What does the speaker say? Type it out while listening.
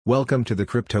Welcome to the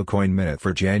Crypto Coin Minute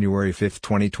for January 5,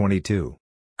 2022.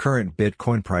 Current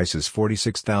Bitcoin price is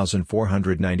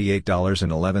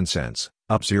 $46,498.11,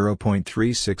 up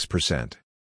 0.36%.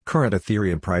 Current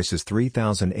Ethereum price is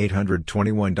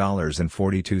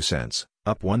 $3,821.42,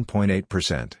 up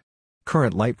 1.8%.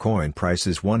 Current Litecoin price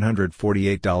is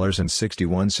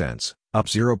 $148.61, up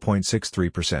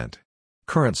 0.63%.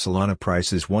 Current Solana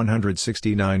price is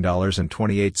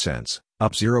 $169.28,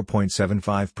 up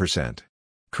 0.75%.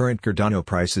 Current Cardano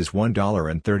price is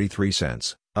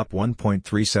 $1.33, up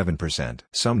 1.37%.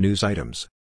 Some news items.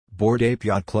 Bored Ape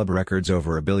Yacht Club records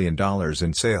over $1 billion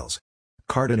in sales.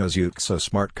 Cardano's UXO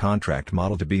smart contract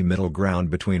model to be middle ground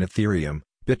between Ethereum,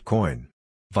 Bitcoin.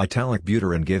 Vitalik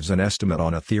Buterin gives an estimate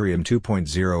on Ethereum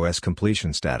 2.0's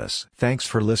completion status. Thanks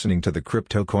for listening to the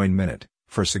Crypto Coin Minute.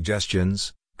 For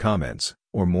suggestions, comments,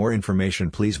 or more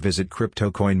information, please visit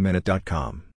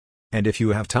CryptoCoinMinute.com. And if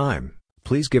you have time,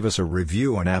 please give us a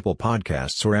review on Apple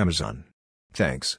Podcasts or Amazon. Thanks.